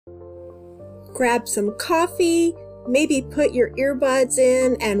grab some coffee, maybe put your earbuds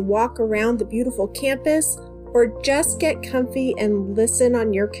in and walk around the beautiful campus, or just get comfy and listen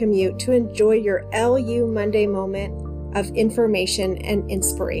on your commute to enjoy your LU Monday moment of information and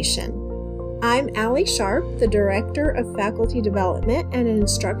inspiration. I'm Allie Sharp, the Director of Faculty Development and an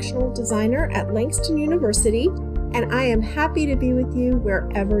Instructional Designer at Langston University, and I am happy to be with you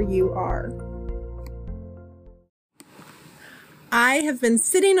wherever you are. I have been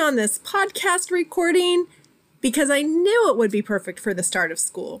sitting on this podcast recording because I knew it would be perfect for the start of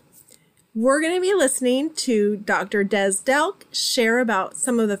school. We're going to be listening to Dr. Delk share about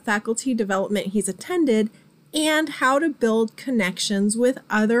some of the faculty development he's attended and how to build connections with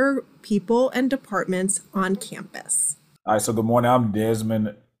other people and departments on campus. All right, so good morning. I'm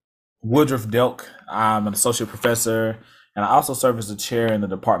Desmond Woodruff Delk. I'm an associate professor, and I also serve as the chair in the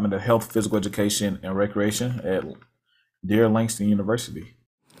Department of Health, Physical Education, and Recreation at dear Langston University.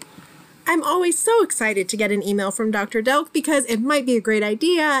 I'm always so excited to get an email from Dr. Delk because it might be a great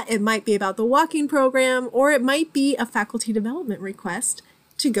idea, it might be about the walking program, or it might be a faculty development request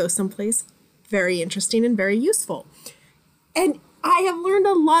to go someplace very interesting and very useful. And I have learned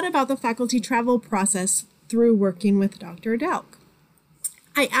a lot about the faculty travel process through working with Dr. Delk.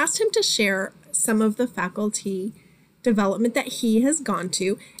 I asked him to share some of the faculty development that he has gone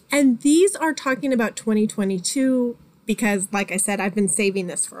to, and these are talking about 2022 because, like I said, I've been saving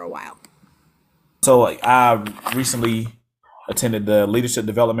this for a while. So I recently attended the Leadership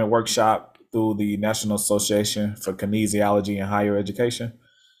Development Workshop through the National Association for Kinesiology in Higher Education.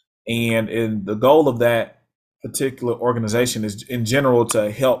 And the goal of that particular organization is in general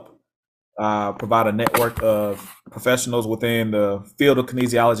to help provide a network of professionals within the field of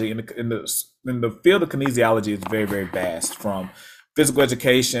kinesiology. And the field of kinesiology is very, very vast, from physical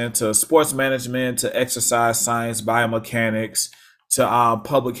education to sports management to exercise science, biomechanics to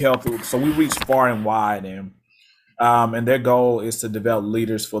public health. So we reach far and wide, and their goal is to develop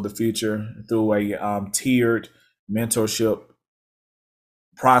leaders for the future through a tiered mentorship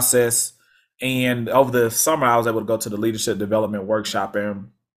process. And over the summer, I was able to go to the Leadership Development Workshop,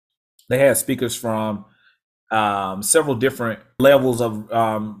 and they had speakers from several different levels of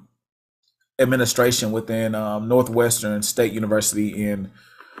administration within Northwestern State University in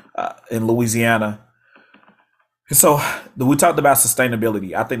Louisiana. And so we talked about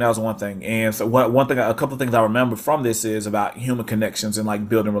sustainability. I think that was one thing. And so a couple of things I remember from this is about human connections and like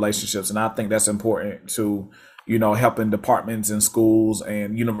building relationships. And I think that's important to, helping departments and schools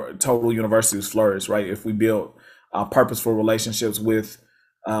and total universities flourish, right? If we build purposeful relationships with,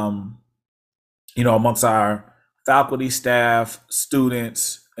 amongst our faculty, staff,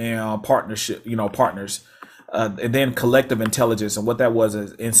 students, and partners, and then collective intelligence. And what that was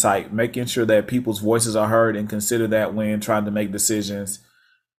is insight, making sure that people's voices are heard and consider that when trying to make decisions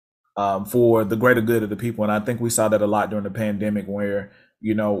for the greater good of the people. And I think we saw that a lot during the pandemic where,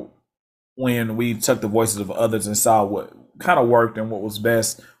 when we took the voices of others and saw what kind of worked and what was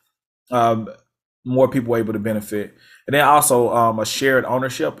best, more people were able to benefit. And then also a shared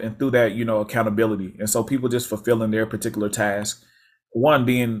ownership, and through that, accountability. And so people just fulfilling their particular task, one,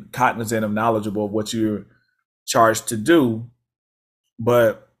 being cognizant and knowledgeable of what you're charged to do,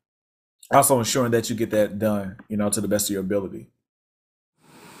 but also ensuring that you get that done, to the best of your ability.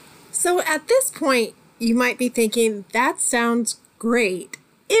 So at this point, you might be thinking, that sounds great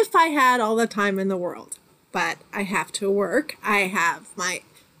if I had all the time in the world, but I have to work. I have my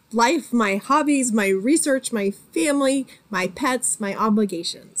life, my hobbies, my research, my family, my pets, my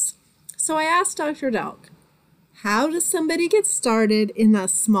obligations. So I asked Dr. Delk, how does somebody get started in a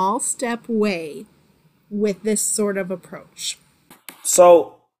small step way with this sort of approach?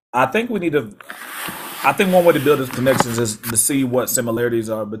 So I think one way to build these connections is to see what similarities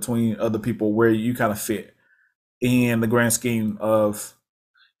are between other people, where you kind of fit in the grand scheme of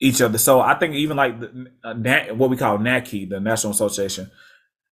each other. So I think even like what we call NACI, the National Association,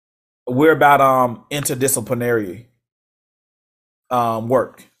 we're about interdisciplinary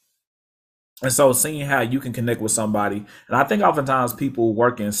work. And so seeing how you can connect with somebody, and I think oftentimes people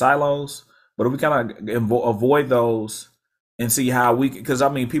work in silos, but if we kind of avoid those and see how we, because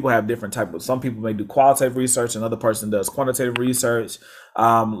people have different types of, some people may do qualitative research, another person does quantitative research.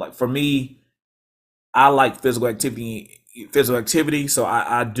 Like for me, I like physical activity. So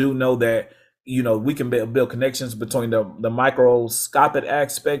I do know that, we can build connections between the microscopic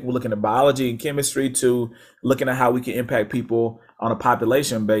aspect. We're looking at biology and chemistry to looking at how we can impact people on a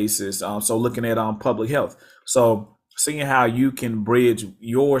population basis. So looking at public health. So seeing how you can bridge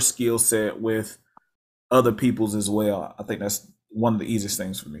your skill set with other people's as well. I think that's one of the easiest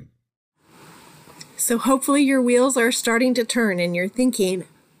things for me. So hopefully your wheels are starting to turn and you're thinking,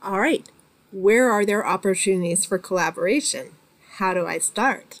 all right, Where are there opportunities for collaboration? How do I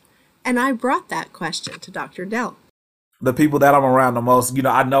start? And I brought that question to Dr. Delk. The people that I'm around the most,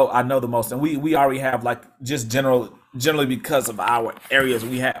 I know the most, and we already have like just generally because of our areas,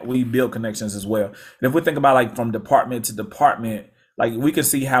 we build connections as well. And if we think about like from department to department, like we can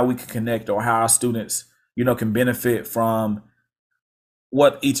see how we can connect or how our students, can benefit from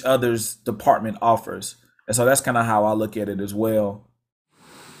what each other's department offers. And so that's kind of how I look at it as well.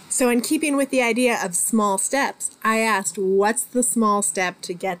 So in keeping with the idea of small steps, I asked, what's the small step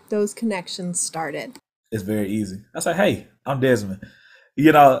to get those connections started? It's very easy. I say, hey, I'm Desmond.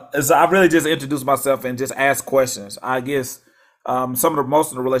 So I really just introduce myself and just ask questions. I guess most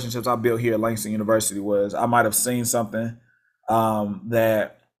of the relationships I built here at Langston University was I might have seen something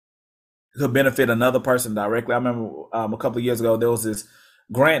that could benefit another person directly. I remember a couple of years ago, there was this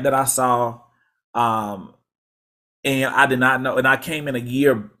grant that I saw, and I did not know, and I came in a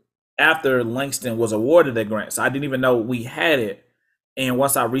year after Langston was awarded that grant. So I didn't even know we had it. And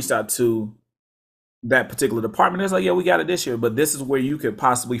once I reached out to that particular department, it's like, yeah, we got it this year, but this is where you could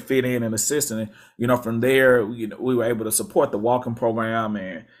possibly fit in and assist. And, from there, we were able to support the walking program,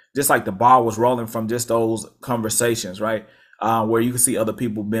 and just like the ball was rolling from just those conversations, right? Where you can see other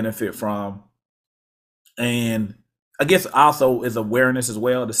people benefit from. And I guess also is awareness as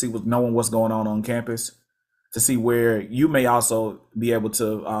well, to see knowing what's going on campus, to see where you may also be able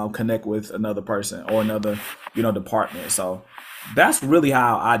to connect with another person or another, department. So that's really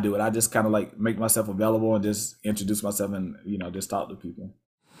how I do it. I just kind of like make myself available and just introduce myself and, just talk to people.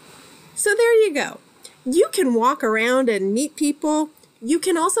 So there you go. You can walk around and meet people. You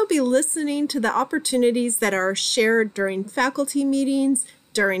can also be listening to the opportunities that are shared during faculty meetings,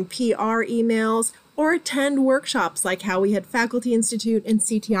 during PR emails, or attend workshops like how we had Faculty Institute and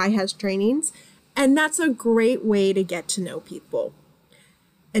CTI has trainings. And that's a great way to get to know people.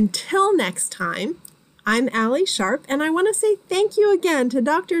 Until next time, I'm Allie Sharp, and I want to say thank you again to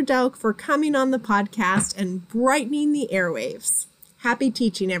Dr. Delk for coming on the podcast and brightening the airwaves. Happy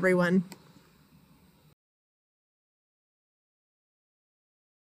teaching, everyone.